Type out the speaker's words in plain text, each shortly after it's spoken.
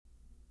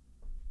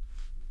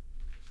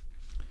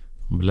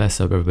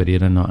Bless up, everybody. I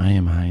don't know. I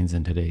am Heinz,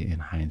 and today in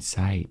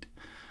hindsight,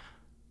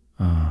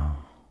 I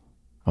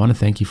want to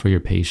thank you for your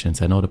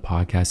patience. I know the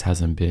podcast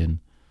hasn't been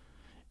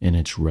in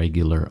its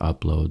regular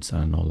uploads.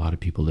 I know a lot of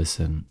people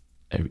listen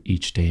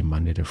each day,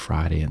 Monday to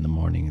Friday in the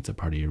morning. It's a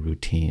part of your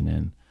routine.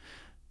 And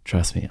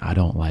trust me, I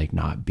don't like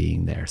not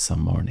being there some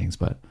mornings,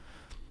 but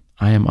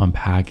I am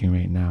unpacking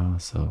right now.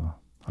 So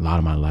a lot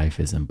of my life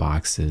is in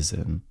boxes,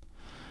 and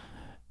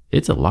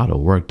it's a lot of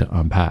work to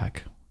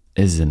unpack,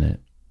 isn't it?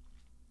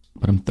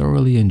 But I'm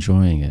thoroughly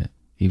enjoying it,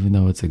 even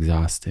though it's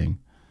exhausting.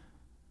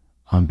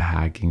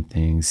 Unpacking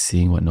things,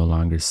 seeing what no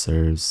longer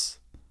serves,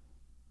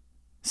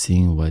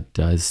 seeing what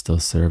does still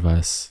serve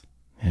us.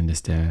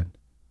 Understand?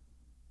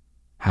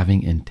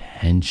 Having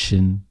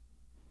intention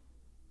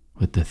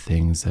with the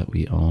things that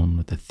we own,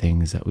 with the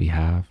things that we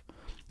have.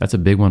 That's a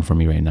big one for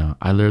me right now.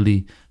 I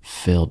literally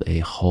filled a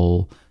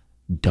whole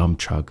dump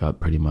truck up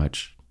pretty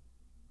much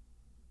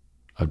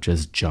of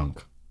just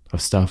junk,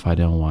 of stuff I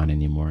don't want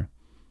anymore.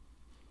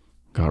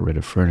 Got rid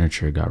of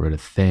furniture, got rid of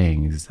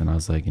things. And I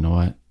was like, you know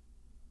what?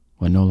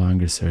 What no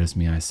longer serves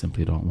me, I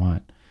simply don't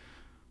want.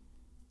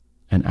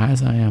 And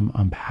as I am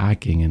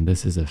unpacking, and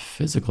this is a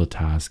physical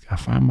task, I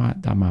find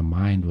that my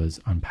mind was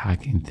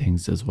unpacking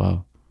things as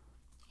well.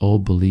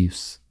 Old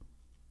beliefs,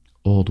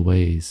 old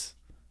ways,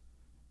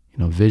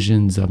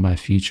 visions of my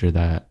future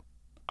that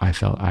I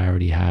felt I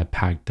already had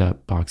packed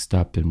up, boxed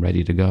up, and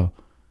ready to go.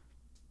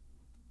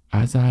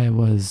 As I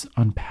was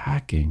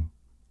unpacking,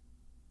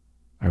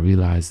 I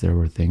realized there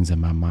were things in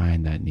my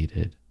mind that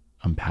needed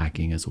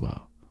unpacking as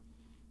well.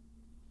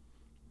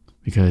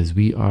 Because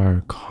we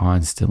are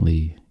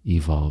constantly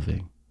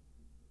evolving,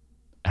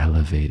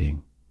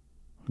 elevating,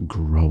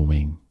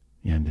 growing,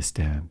 you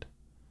understand?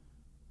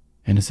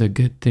 And it's a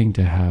good thing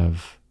to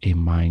have a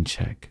mind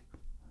check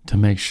to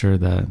make sure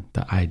that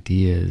the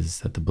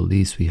ideas, that the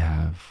beliefs we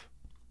have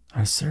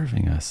are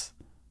serving us,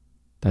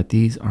 that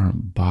these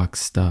aren't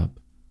boxed up,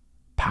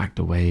 packed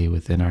away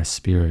within our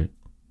spirit,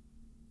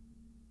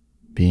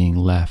 being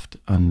left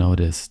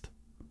unnoticed.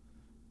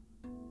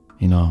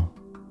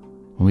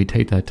 When we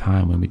take that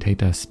time, when we take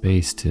that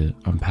space to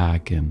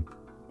unpack and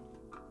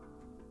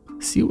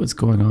see what's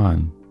going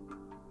on,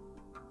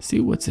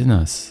 see what's in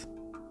us,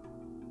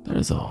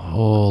 there's a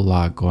whole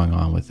lot going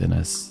on within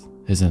us,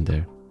 isn't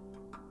there?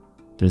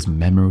 There's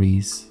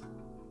memories,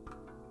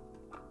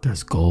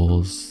 there's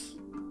goals,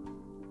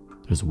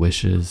 there's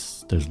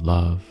wishes, there's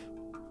love,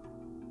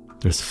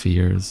 there's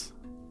fears.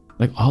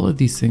 Like all of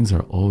these things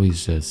are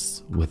always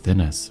just within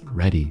us,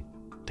 ready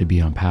to be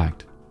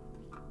unpacked.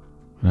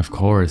 And of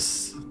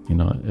course,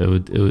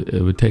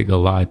 it would take a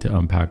lot to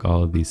unpack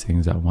all of these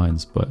things at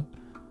once. But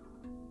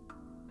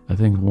I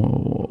think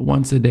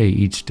once a day,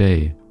 each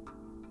day,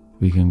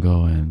 we can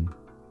go and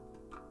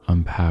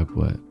unpack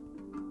what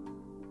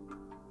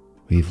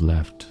we've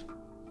left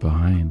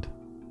behind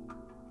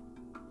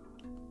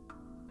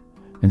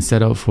and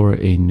set out for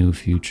a new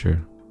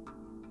future.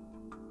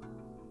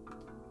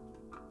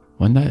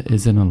 One that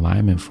is in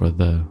alignment for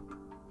the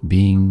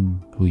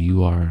being who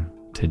you are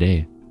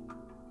today.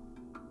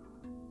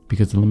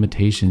 Because the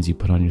limitations you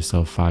put on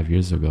yourself 5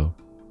 years ago,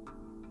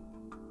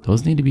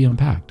 those need to be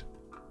unpacked.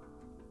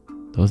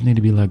 Those need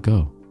to be let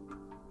go.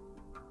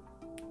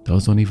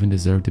 Those don't even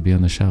deserve to be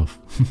on the shelf.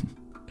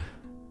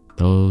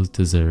 Those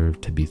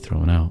deserve to be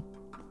thrown out.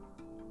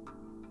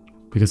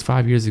 Because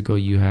 5 years ago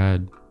you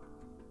had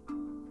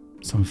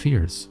some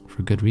fears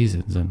for good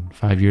reasons. And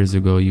 5 years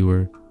ago you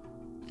were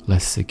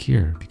less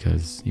secure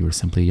because you were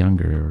simply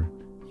younger, or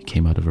you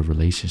came out of a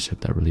relationship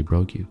that really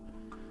broke you.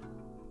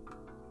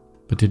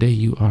 But today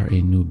you are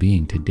a new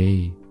being.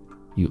 Today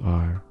you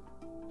are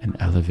an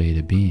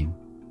elevated being.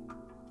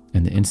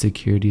 And the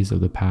insecurities of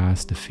the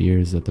past, the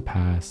fears of the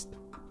past,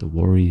 the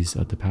worries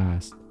of the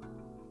past,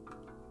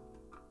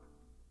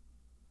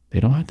 they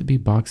don't have to be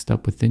boxed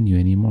up within you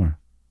anymore.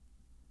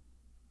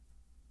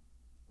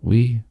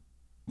 We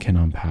can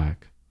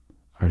unpack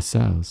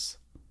ourselves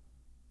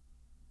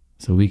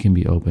so we can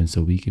be open,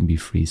 so we can be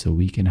free, so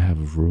we can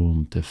have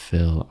room to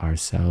fill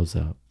ourselves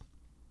up.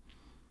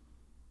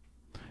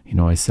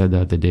 I said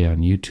the other day on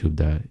YouTube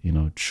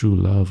that, true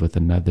love with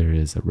another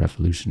is a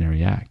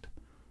revolutionary act.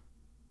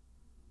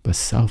 But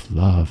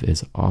self-love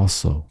is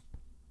also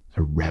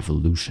a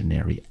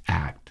revolutionary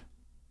act.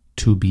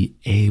 To be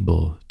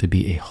able to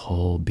be a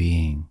whole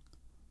being.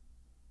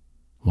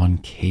 One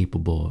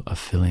capable of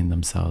filling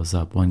themselves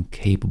up. One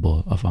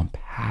capable of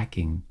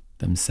unpacking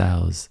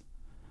themselves.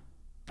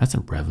 That's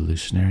a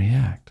revolutionary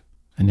act.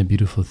 And the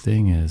beautiful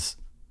thing is,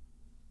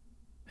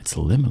 it's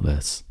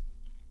limitless.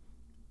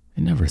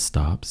 It never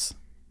stops.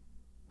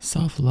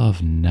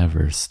 Self-love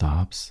never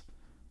stops.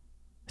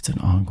 It's an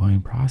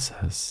ongoing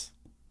process.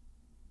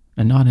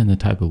 And not in the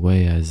type of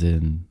way as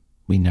in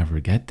we never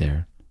get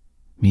there.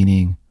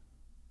 Meaning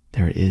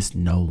there is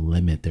no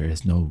limit. There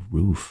is no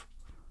roof.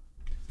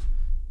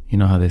 You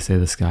know how they say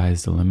the sky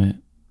is the limit?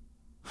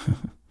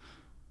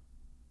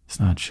 It's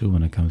not true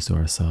when it comes to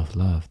our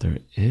self-love. There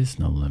is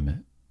no limit.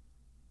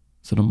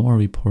 So the more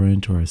we pour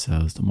into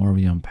ourselves, the more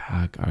we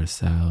unpack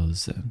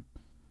ourselves and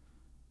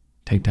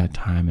Take that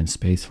time and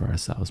space for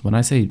ourselves. When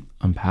I say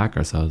unpack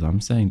ourselves,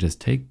 I'm saying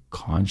just take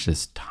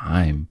conscious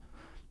time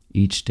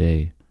each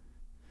day.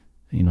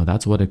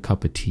 That's what a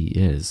cup of tea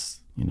is.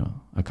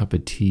 A cup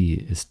of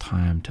tea is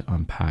time to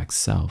unpack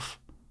self.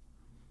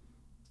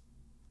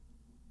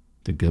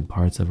 The good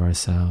parts of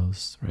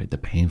ourselves, right? The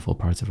painful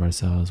parts of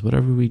ourselves,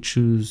 whatever we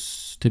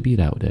choose to be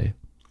that day,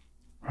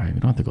 right? We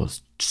don't have to go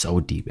so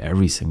deep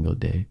every single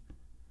day.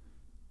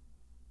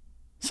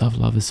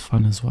 Self-love is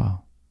fun as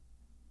well.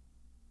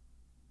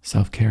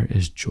 Self-care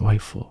is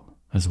joyful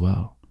as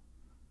well.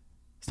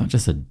 It's not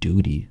just a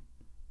duty.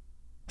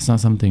 It's not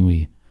something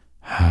we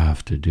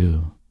have to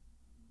do.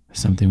 It's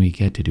something we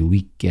get to do.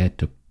 We get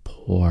to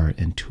pour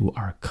into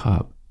our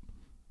cup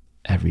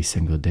every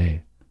single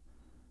day.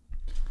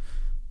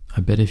 I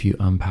bet if you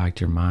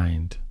unpacked your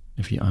mind,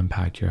 if you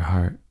unpacked your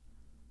heart,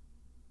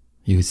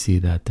 you would see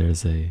that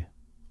there's a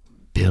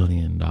 $1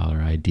 billion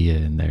idea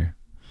in there.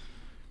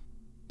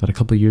 But a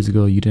couple of years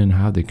ago, you didn't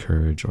have the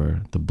courage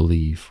or the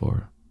belief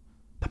or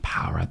the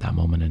power at that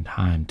moment in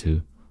time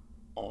to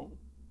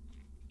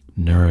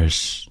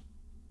nourish,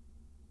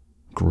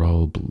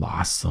 grow,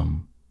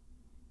 blossom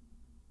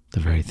the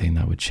very thing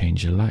that would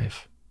change your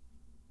life.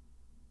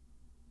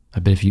 I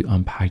bet if you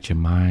unpacked your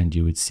mind,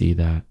 you would see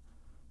that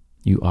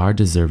you are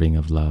deserving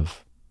of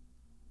love,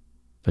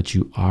 that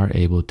you are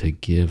able to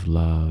give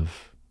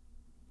love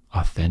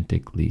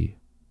authentically,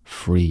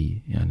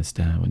 free, you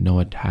understand, with no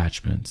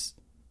attachments,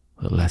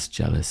 with less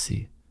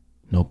jealousy,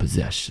 no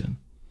possession.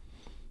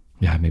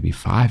 Yeah, maybe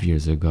 5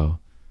 years ago,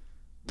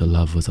 the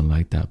love wasn't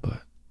like that,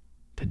 but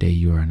today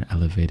you are an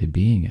elevated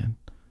being, and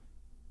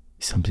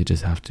you simply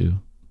just have to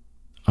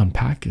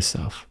unpack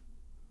yourself.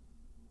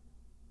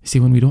 You see,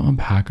 when we don't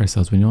unpack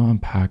ourselves, when we don't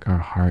unpack our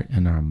heart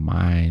and our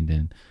mind,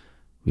 and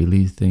we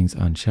leave things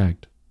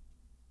unchecked,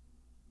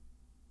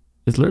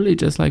 it's literally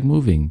just like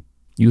moving.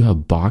 You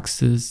have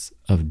boxes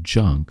of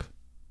junk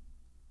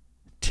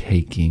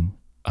taking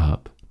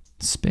up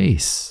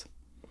space.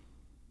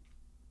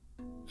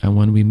 And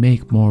when we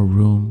make more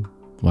room,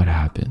 what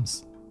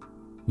happens?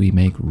 We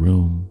make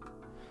room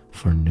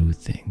for new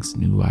things,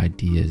 new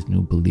ideas,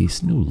 new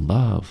beliefs, new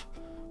love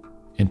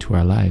into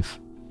our life.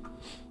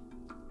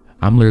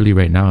 I'm literally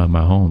right now at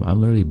my home,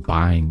 I'm literally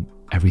buying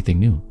everything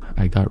new.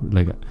 I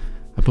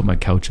put my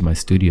couch in my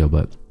studio,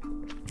 but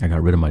I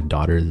got rid of my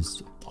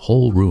daughter's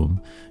whole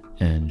room,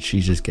 and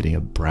she's just getting a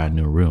brand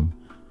new room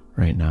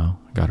right now.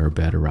 I got her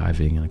bed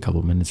arriving in a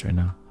couple minutes right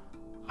now.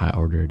 I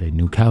ordered a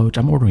new couch.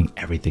 I'm ordering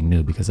everything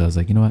new because I was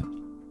like, you know what?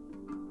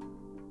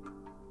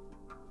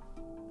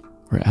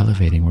 We're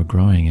elevating, we're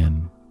growing,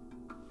 and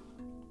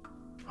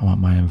I want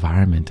my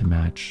environment to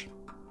match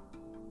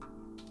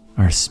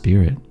our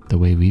spirit, the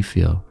way we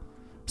feel.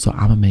 So I'm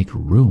gonna make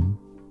room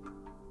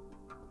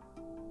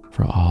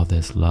for all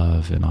this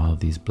love and all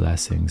these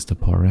blessings to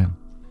pour in.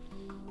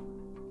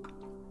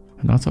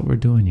 And that's what we're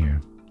doing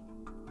here.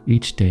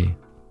 Each day,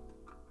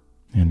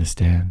 you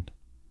understand?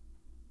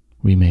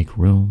 We make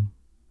room.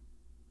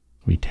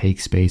 We take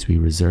space, we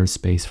reserve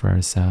space for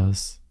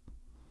ourselves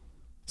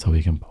so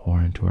we can pour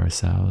into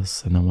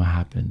ourselves. And then what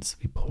happens?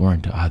 We pour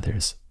into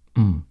others.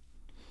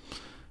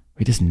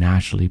 We just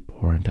naturally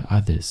pour into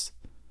others.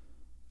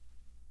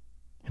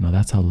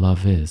 That's how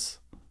love is.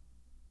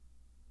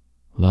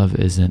 Love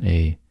isn't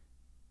a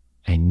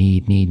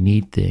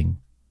need thing.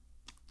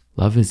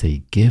 Love is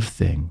a give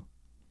thing.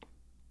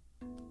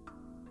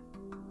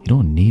 You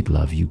don't need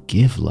love, you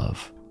give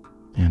love.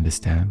 You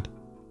understand?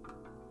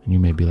 And you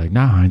may be like,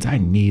 nah, Heinz, I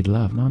need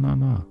love.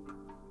 No.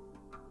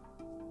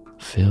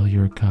 Fill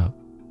your cup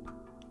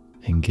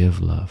and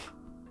give love.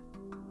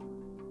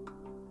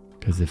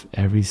 Because if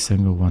every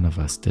single one of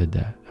us did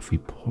that, if we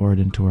poured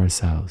into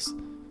ourselves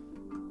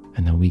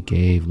and then we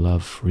gave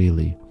love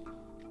freely,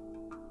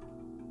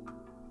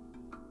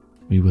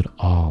 we would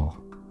all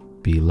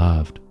be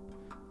loved.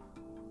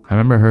 I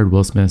remember I heard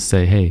Will Smith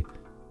say, hey,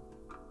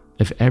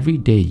 if every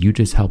day you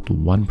just helped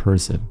one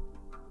person,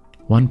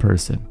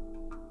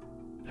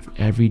 if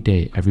every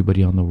day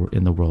everybody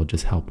in the world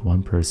just helped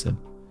one person,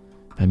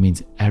 that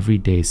means every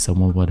day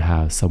someone would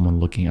have someone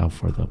looking out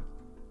for them.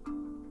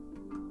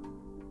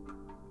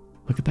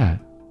 Look at that.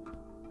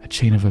 A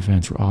chain of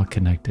events, we're all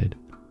connected.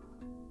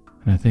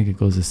 And I think it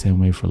goes the same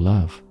way for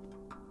love.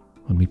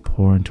 When we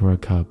pour into our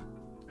cup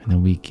and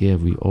then we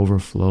give, we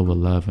overflow with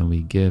love and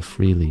we give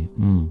freely.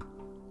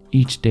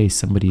 Each day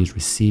somebody is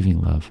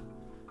receiving love.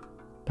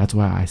 That's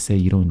why I say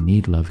you don't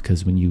need love,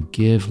 because when you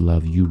give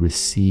love, you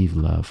receive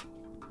love.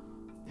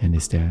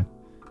 Understand?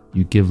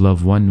 You give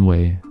love one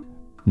way,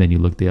 and then you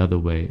look the other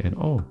way, and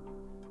oh,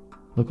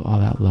 look at all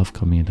that love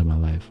coming into my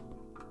life.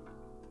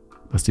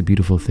 That's the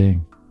beautiful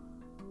thing.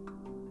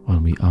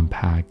 When we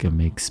unpack and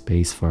make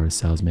space for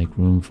ourselves, make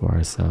room for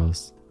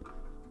ourselves,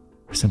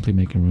 we're simply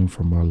making room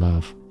for more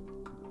love.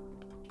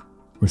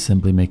 We're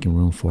simply making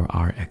room for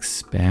our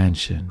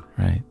expansion,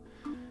 right?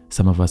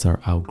 Some of us are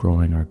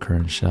outgrowing our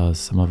current shells.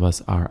 Some of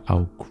us are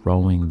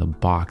outgrowing the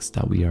box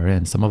that we are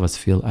in. Some of us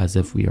feel as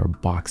if we are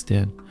boxed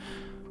in.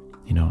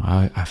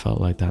 I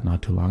felt like that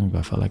not too long ago.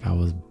 I felt like I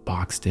was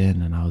boxed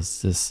in and I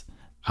was just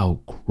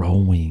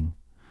outgrowing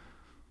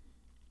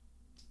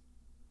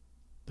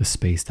the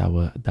space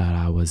that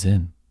I was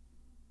in,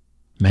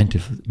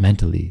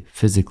 mentally,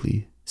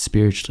 physically,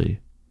 spiritually,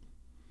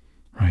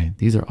 right?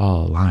 These are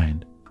all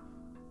aligned.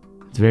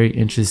 It's very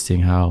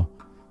interesting how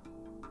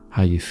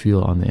you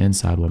feel on the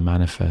inside will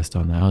manifest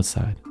on the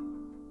outside.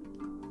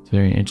 It's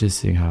very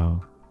interesting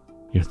how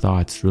your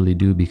thoughts really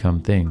do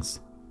become things,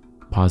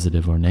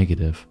 positive or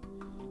negative.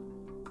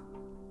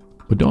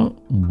 But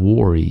don't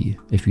worry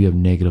if you have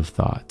negative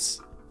thoughts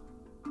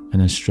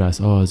and then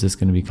stress, oh, is this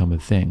going to become a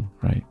thing,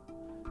 right?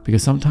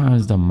 Because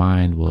sometimes the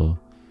mind will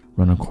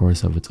run a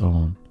course of its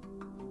own.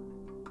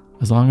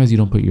 As long as you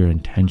don't put your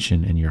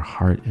intention and your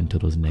heart into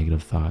those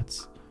negative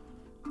thoughts,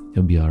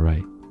 you'll be all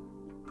right.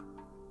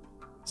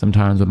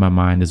 Sometimes when my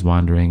mind is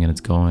wandering and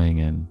it's going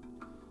and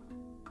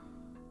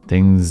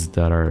things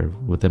that are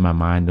within my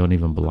mind don't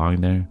even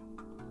belong there,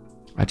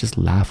 I just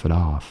laugh it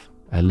off.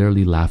 I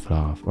literally laugh it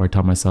off. Or I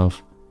tell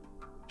myself,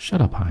 shut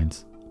up,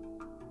 Heinz.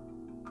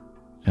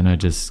 And I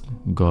just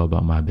go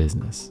about my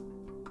business.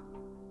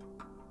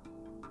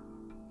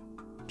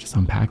 Just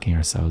unpacking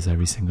ourselves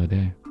every single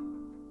day.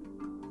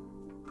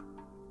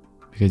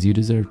 Because you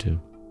deserve to.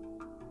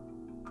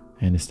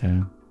 You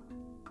understand?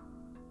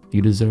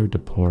 You deserve to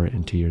pour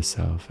into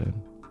yourself, and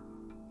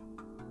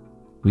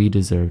we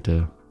deserve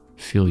to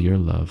feel your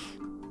love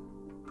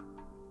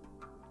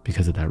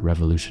because of that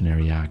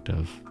revolutionary act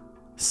of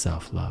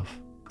self-love,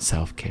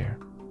 self-care.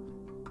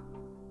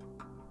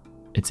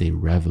 It's a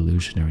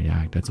revolutionary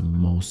act. That's the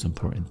most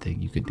important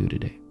thing you could do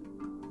today.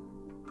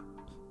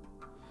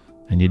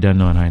 And you don't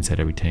know in hindsight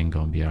everything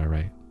gonna be all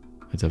right.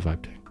 It's a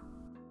vibe thing.